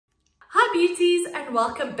Hi beauties, and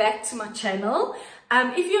welcome back to my channel.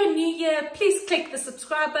 If you're new here, please click the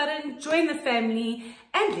subscribe button, join the family,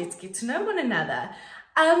 and let's get to know one another.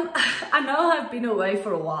 I know I've been away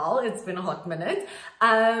for a while, it's been a hot minute,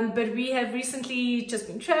 but we have recently just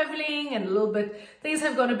been traveling and things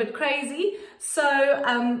have gone a bit crazy. So,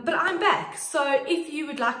 but I'm back. So if you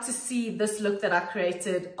would like to see this look that I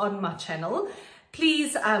created on my channel,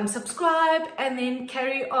 please subscribe and then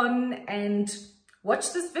carry on and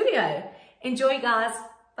watch this video. Enjoy guys,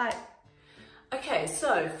 bye. Okay,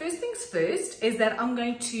 so first things first is that I'm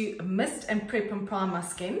going to mist and prep and prime my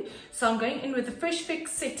skin. So I'm going in with the Fresh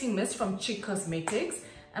Fix Setting Mist from Chic Cosmetics,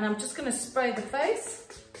 and I'm just going to spray the face,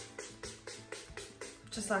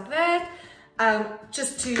 just like that,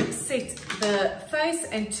 just to set the face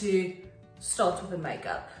and to start with the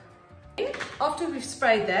makeup. After we've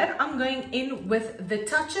sprayed that, I'm going in with the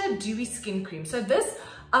Tatcha Dewy Skin Cream. So this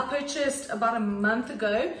I purchased about a month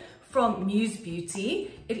ago from Muse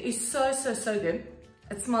Beauty. It is so good.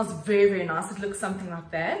 It smells very nice. It looks something like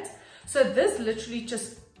that. So this literally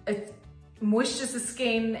just, it moistures the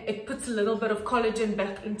skin. It puts a little bit of collagen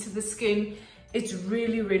back into the skin. It's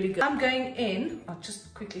really good. I'm going in, I'll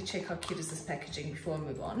just quickly check how cute is this packaging before I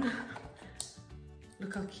move on.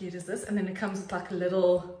 Look how cute is this. And then it comes with like a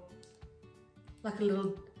little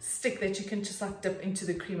stick that you can just like dip into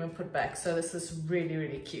the cream and put back. So this is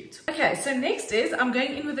really cute. Okay, so next is I'm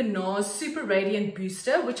going in with the Nars Super Radiant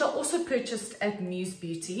Booster, which I also purchased at Muse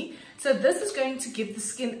Beauty. So this is going to give the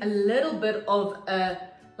skin a little bit of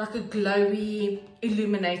like a glowy,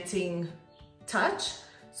 illuminating touch.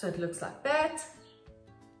 So it looks like that.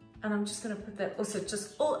 And I'm just gonna put that also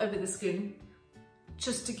just all over the skin,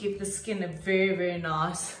 just to give the skin a very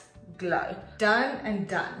nice glow. Done and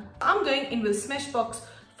done. I'm going in with Smashbox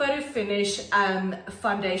Photo Finish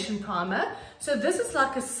foundation primer. So this is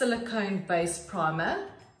like a silicone based primer.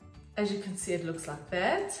 As you can see, it looks like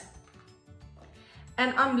that.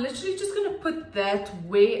 And I'm literally just going to put that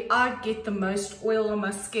where I get the most oil on my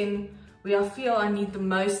skin, where I feel I need the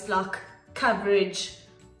most like coverage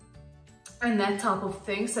and that type of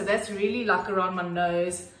thing. So that's really like around my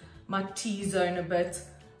nose, my T-zone a bit,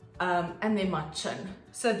 and then my chin.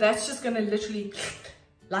 So that's just going to literally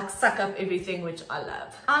like suck up everything, which I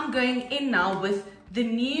love. I'm going in now with the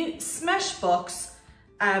new Smashbox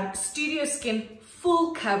Studio Skin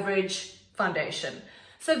Full Coverage Foundation.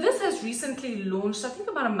 So this has recently launched, I think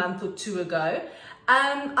about a month or two ago.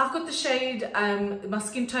 I've got the shade, my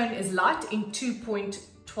skin tone is light in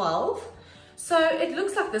 2.12. So it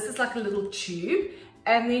looks like this is like a little tube.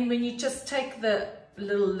 And then when you just take the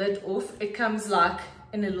little lid off, it comes like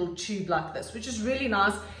in a little tube like this, which is really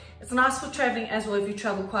nice. It's nice for traveling as well. If you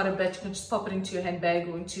travel quite a bit, you can just pop it into your handbag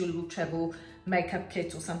or into your little travel makeup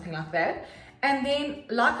kit or something like that. And then,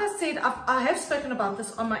 like I said, I have spoken about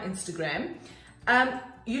this on my Instagram.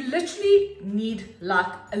 You literally need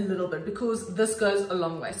like a little bit, because this goes a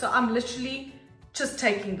long way. So I'm literally just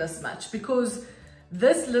taking this much, because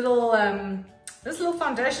this little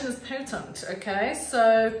foundation is potent, okay?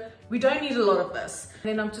 So we don't need a lot of this.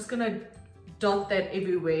 And then I'm just gonna dot that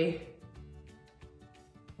everywhere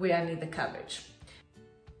where I need the coverage.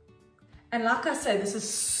 And like I say, this is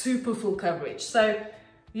super full coverage, so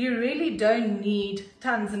you really don't need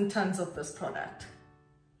tons and tons of this product.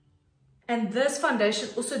 And this foundation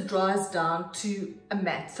also dries down to a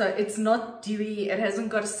matte, so it's not dewy, it hasn't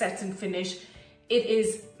got a satin finish, it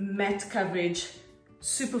is matte coverage,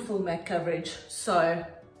 super full matte coverage. So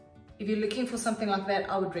if you're looking for something like that,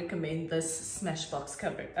 I would recommend this Smashbox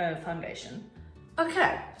foundation.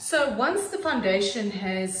 Okay, so once the foundation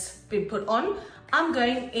has been put on, I'm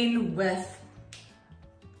going in with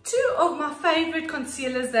two of my favorite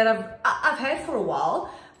concealers that I've had for a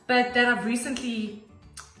while, but that I've recently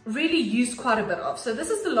really used quite a bit of. So this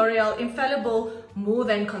is the Loreal Infallible More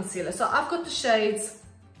Than Concealer. So I've got the shades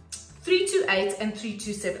 328 and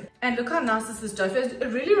 327. And look how nice this is dough. It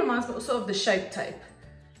really reminds me also of the Shape Tape.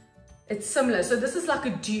 It's similar. So this is like a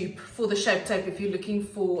dupe for the Shape Tape if you're looking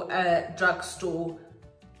for a drugstore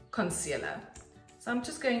concealer. So I'm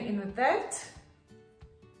just going in with that.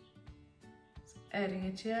 Just adding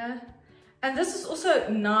it here. And this is also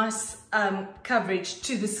nice coverage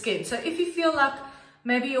to the skin. So if you feel like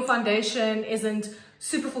maybe your foundation isn't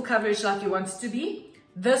super full coverage like you want it to be,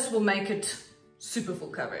 this will make it super full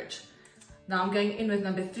coverage. Now I'm going in with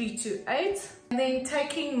number 328. And then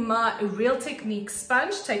taking my Real Technique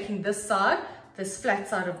sponge, taking this side, this flat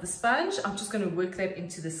side of the sponge, I'm just going to work that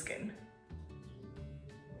into the skin.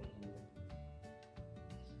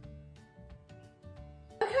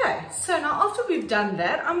 Okay, so now after we've done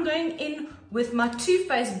that, I'm going in with my Too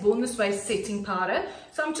Faced Born This Way setting powder.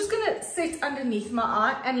 So I'm just gonna set underneath my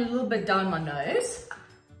eye and a little bit down my nose.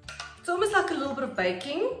 It's almost like a little bit of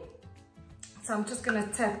baking. So I'm just gonna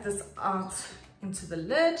tap this out into the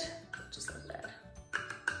lid, just like that.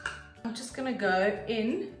 I'm just gonna go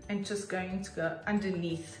in and just going to go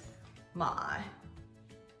underneath my eye.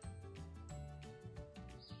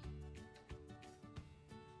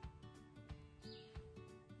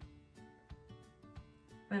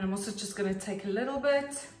 And I'm also just going to take a little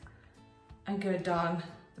bit and go down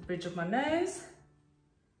the bridge of my nose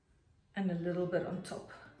and a little bit on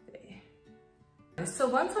top there. So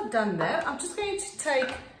once I've done that, I'm just going to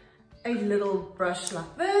take a little brush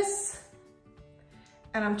like this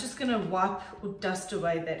and I'm just going to wipe or dust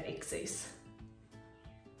away that excess.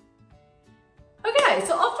 Okay,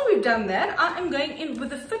 so after we've done that, I am going in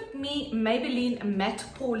with the Fit Me Maybelline Matte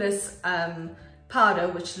Poreless powder,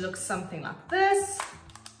 which looks something like this.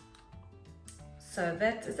 So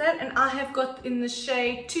that is that, and I have got in the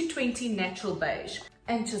shade 220 Natural Beige,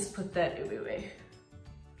 and just put that everywhere.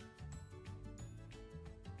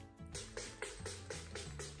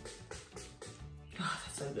 Oh,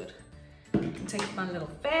 that's so good. Take my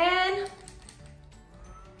little fan.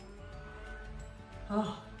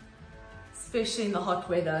 Oh, especially in the hot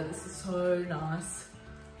weather, this is so nice.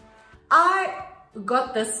 I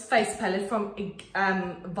got this face palette from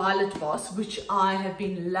Violet Voss, which I have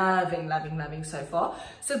been loving so far.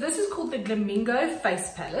 So this is called the Glamingo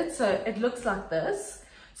face palette. So it looks like this.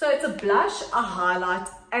 So it's a blush, a highlight,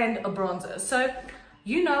 and a bronzer. So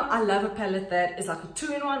you know I love a palette that is like a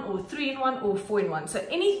 2-in-1 or a 3-in-1 or a 4-in-1. So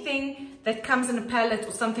anything that comes in a palette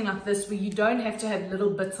or something like this where you don't have to have little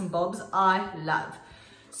bits and bobs, I love.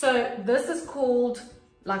 So this is called,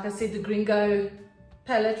 like I said, the Gringo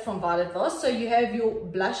palette from Violet Voss. So you have your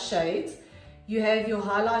blush shades, you have your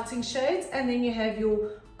highlighting shades, and then you have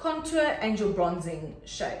your contour and your bronzing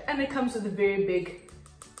shade. And it comes with a very big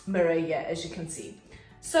mirror here, as you can see.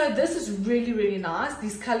 So this is really nice.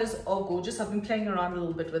 These colors are gorgeous. I've been playing around a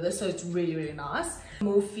little bit with this, so it's really nice.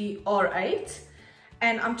 Morphe R8.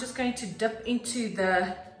 And I'm just going to dip into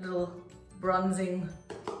the little bronzing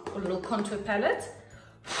or little contour palette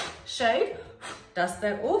shade. Dust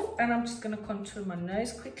that off, and I'm just going to contour my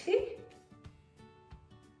nose quickly.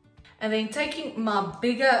 And then taking my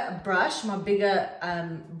bigger brush, my bigger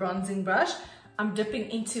bronzing brush, I'm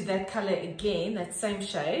dipping into that color again, that same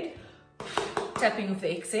shade, tapping off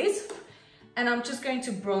the excess, and I'm just going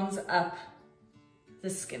to bronze up the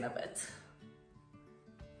skin a bit.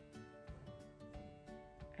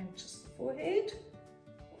 And just the forehead.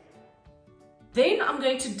 Then I'm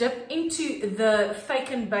going to dip into the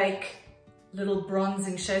Fake and Bake little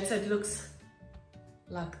bronzing shade, so it looks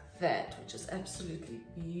like that, which is absolutely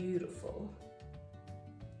beautiful.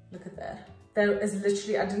 Look at that. That is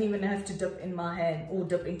literally, I didn't even have to dip in my hand or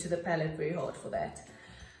dip into the palette very hard for that.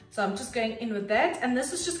 So I'm just going in with that, and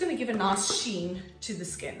this is just going to give a nice sheen to the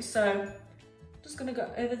skin. So I'm just going to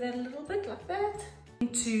go over that a little bit like that.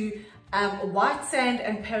 Into White Sand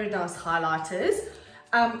and Paradise highlighters,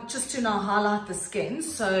 just to now highlight the skin.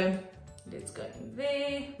 So let's go in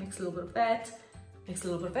there, mix a little bit of that, mix a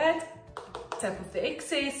little bit of that, tap off the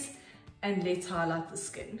excess, and let's highlight the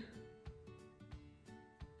skin.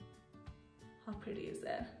 How pretty is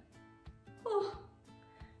that? Oh,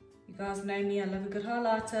 you guys know me, I love a good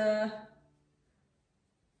highlighter.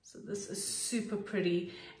 So this is super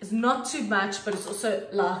pretty. It's not too much, but it's also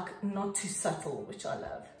like not too subtle, which I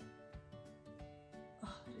love.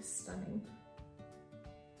 Oh, that is stunning.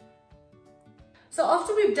 So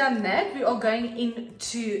after we've done that, we are going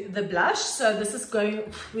into the blush. So this is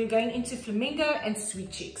we're going into Flamingo and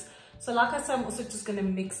Sweet Cheeks. So like I said, I'm also just going to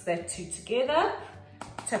mix that two together,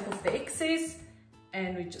 tap off the excess,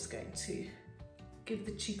 and we're just going to give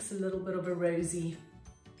the cheeks a little bit of a rosy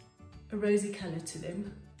color to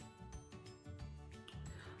them.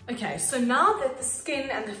 Okay, so now that the skin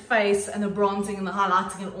and the face and the bronzing and the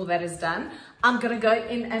highlighting and all that is done, I'm going to go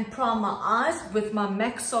in and prime my eyes with my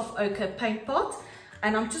MAC Soft Ochre paint pot.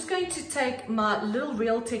 And I'm just going to take my little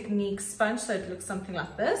Real Technique sponge, so it looks something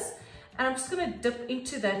like this. And I'm just going to dip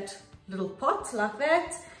into that little pot like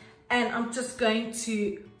that. And I'm just going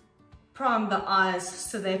to prime the eyes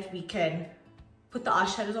so that we can put the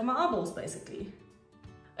eyeshadows on my eyeballs, basically.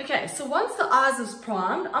 Okay, so once the eyes is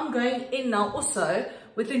primed, I'm going in now also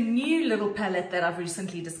with a new little palette that I've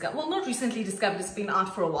recently discovered. Well, not recently discovered, it's been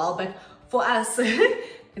out for a while, but for us,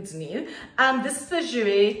 it's new. This is the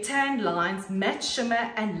Jouer Tan Lines Matte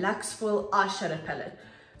Shimmer and Luxe Foil Eyeshadow Palette.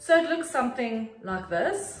 So it looks something like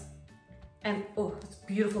this. And oh, it's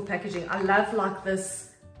beautiful packaging. I love like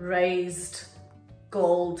this raised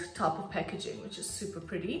gold type of packaging, which is super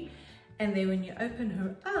pretty. And then when you open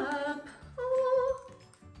her up, oh,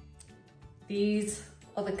 these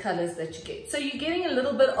are the colors that you get. So you're getting a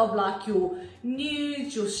little bit of like your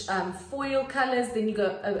nudes, your foil colors, then you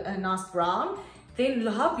go a nice brown. Then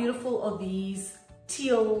look how beautiful are these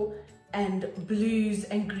teal and blues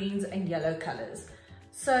and greens and yellow colors.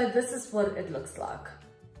 So this is what it looks like.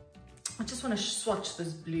 I just want to swatch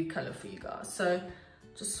this blue color for you guys. So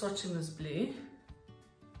just swatching this blue.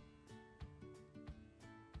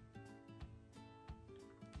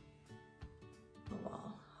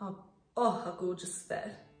 Oh, how gorgeous is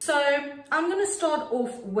that? So I'm going to start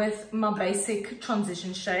off with my basic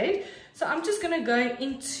transition shade. So I'm just going to go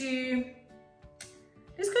into,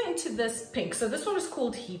 let's go into this pink. So this one is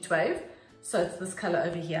called Heat Wave. So it's this color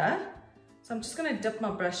over here. So I'm just going to dip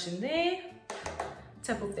my brush in there,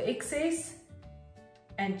 tap off the excess,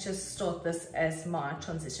 and just start this as my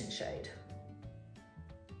transition shade.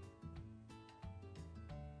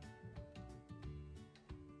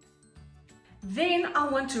 Then I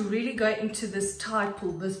want to really go into this tide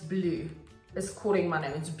pool. This blue is calling my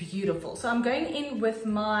name. It's beautiful. So I'm going in with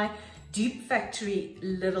my Dupe Factory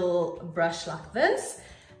little brush like this.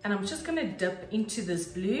 And I'm just going to dip into this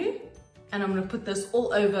blue. And I'm going to put this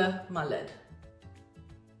all over my lid.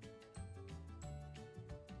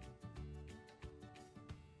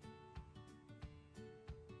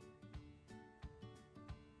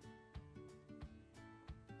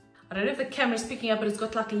 I don't know if the camera's picking up, but it's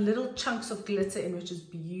got like little chunks of glitter in, which is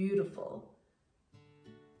beautiful.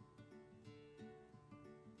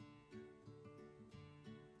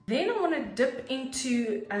 Then I want to dip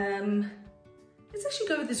into, let's actually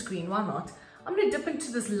go with this green, why not? I'm going to dip into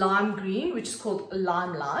this lime green, which is called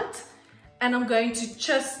Limelight. And I'm going to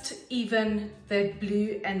just even that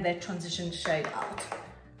blue and that transition shade out.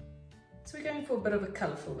 So we're going for a bit of a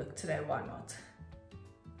colorful look today, why not?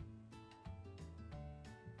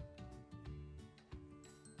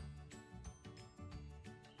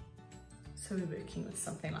 So we're working with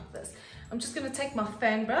something like this. I'm just going to take my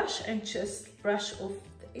fan brush and just brush off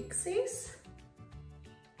the excess.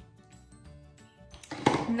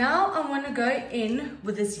 Now I want to go in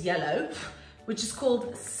with this yellow, which is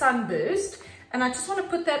called Sunburst. And I just want to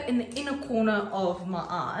put that in the inner corner of my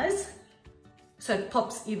eyes so it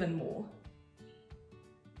pops even more.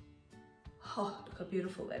 Oh, look how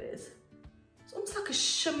beautiful that is. It's almost like a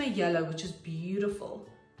shimmer yellow, which is beautiful.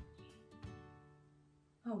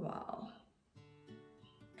 Oh, wow.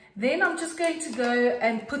 Then I'm just going to go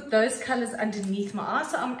and put those colors underneath my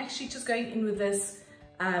eyes. So I'm actually just going in with this,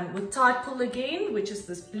 with Tide Pool again, which is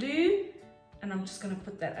this blue. And I'm just going to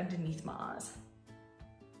put that underneath my eyes.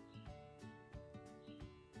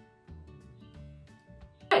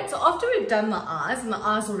 Okay, so after we've done my eyes and the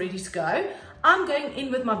eyes are ready to go, I'm going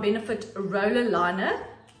in with my Benefit Roller Liner,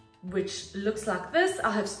 which looks like this.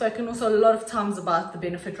 I have spoken also a lot of times about the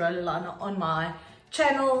Benefit Roller Liner on my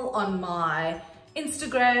channel, on my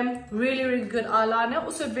Instagram. Really, really good eyeliner.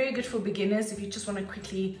 Also very good for beginners if you just want to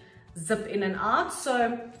quickly zip in and out.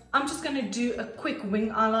 So I'm just going to do a quick wing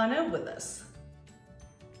eyeliner with this.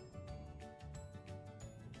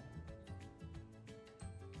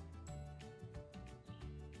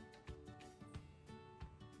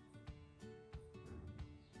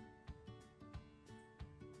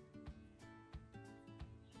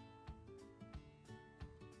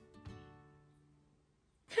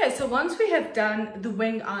 Okay, so once we have done the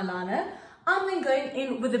wing eyeliner, I'm then going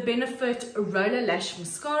in with the Benefit Roller Lash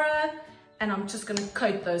Mascara, and I'm just going to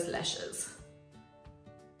coat those lashes.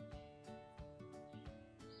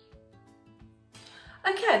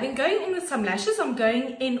 Okay, then going in with some lashes, I'm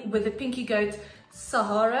going in with the Pinky Goat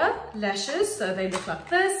Sahara lashes, so they look like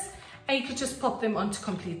this, and you could just pop them on to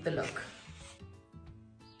complete the look.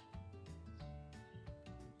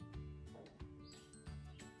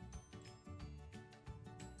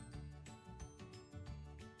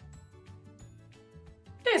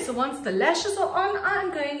 Okay, so once the lashes are on, I'm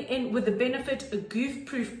going in with the Benefit Goof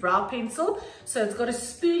Proof Brow Pencil. So it's got a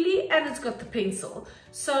spoolie and it's got the pencil.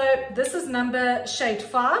 So this is shade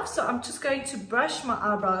 5. So I'm just going to brush my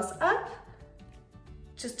eyebrows up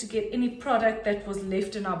just to get any product that was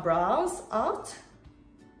left in our brows out.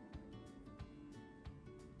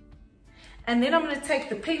 And then I'm going to take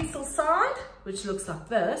the pencil side, which looks like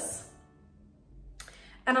this.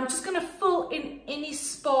 And I'm just going to fill in any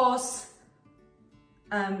sparse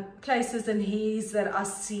places and hairs that I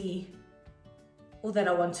see or that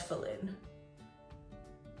I want to fill in.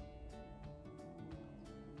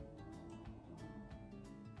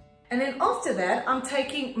 And then after that, I'm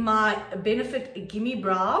taking my Benefit Gimme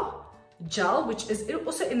Brow Gel, which is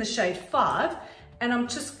also in the shade 5, and I'm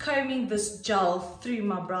just combing this gel through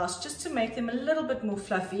my brows just to make them a little bit more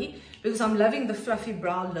fluffy, because I'm loving the fluffy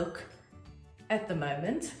brow look at the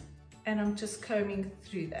moment. And I'm just combing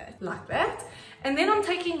through that like that. And then I'm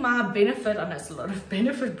taking my Benefit, I know it's a lot of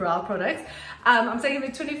Benefit brow products, I'm taking the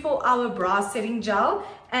 24-hour brow setting gel,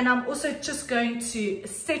 and I'm also just going to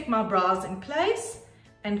set my brows in place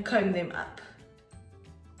and comb them up.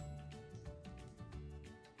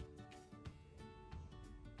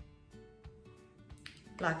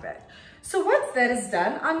 Like that. So once that is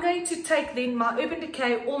done, I'm going to take then my Urban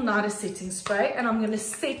Decay All Nighter Setting Spray, and I'm going to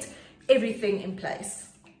set everything in place.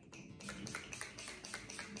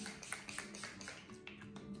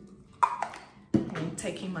 And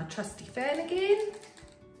taking my trusty fan again.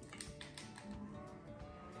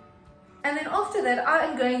 And then after that, I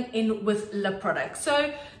am going in with lip products.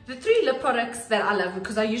 So the 3 lip products that I love,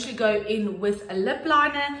 because I usually go in with a lip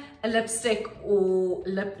liner, a lipstick, or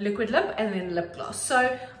liquid lip, and then lip gloss.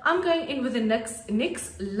 So I'm going in with the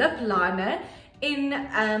NYX lip liner in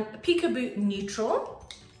Peekaboo Neutral.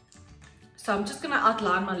 So I'm just going to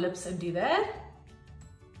outline my lips and do that.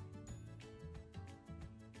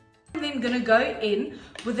 I'm then going to go in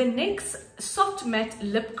with the NYX Soft Matte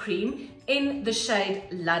Lip Cream in the shade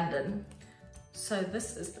London. So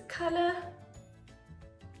this is the color.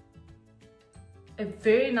 A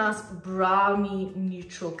very nice browny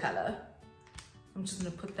neutral color. I'm just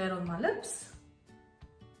going to put that on my lips.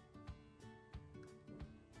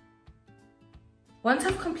 Once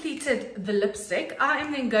I've completed the lipstick, I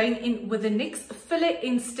am then going in with the NYX Filler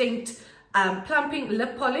Instinct Plumping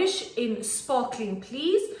Lip Polish in Sparkling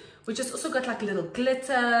Please, which has also got like a little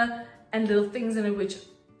glitter and little things in it, which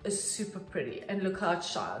is super pretty. And look how it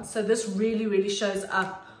shines. So this really, really shows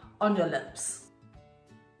up on your lips.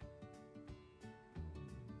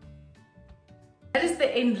 That is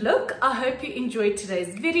the end look. I hope you enjoyed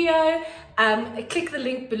today's video. Click the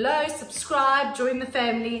link below, subscribe, join the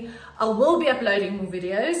family. I will be uploading more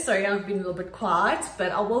videos. Sorry, I've been a little bit quiet,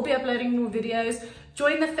 but I will be uploading more videos.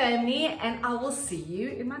 Join the family, and I will see you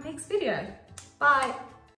in my next video. Bye.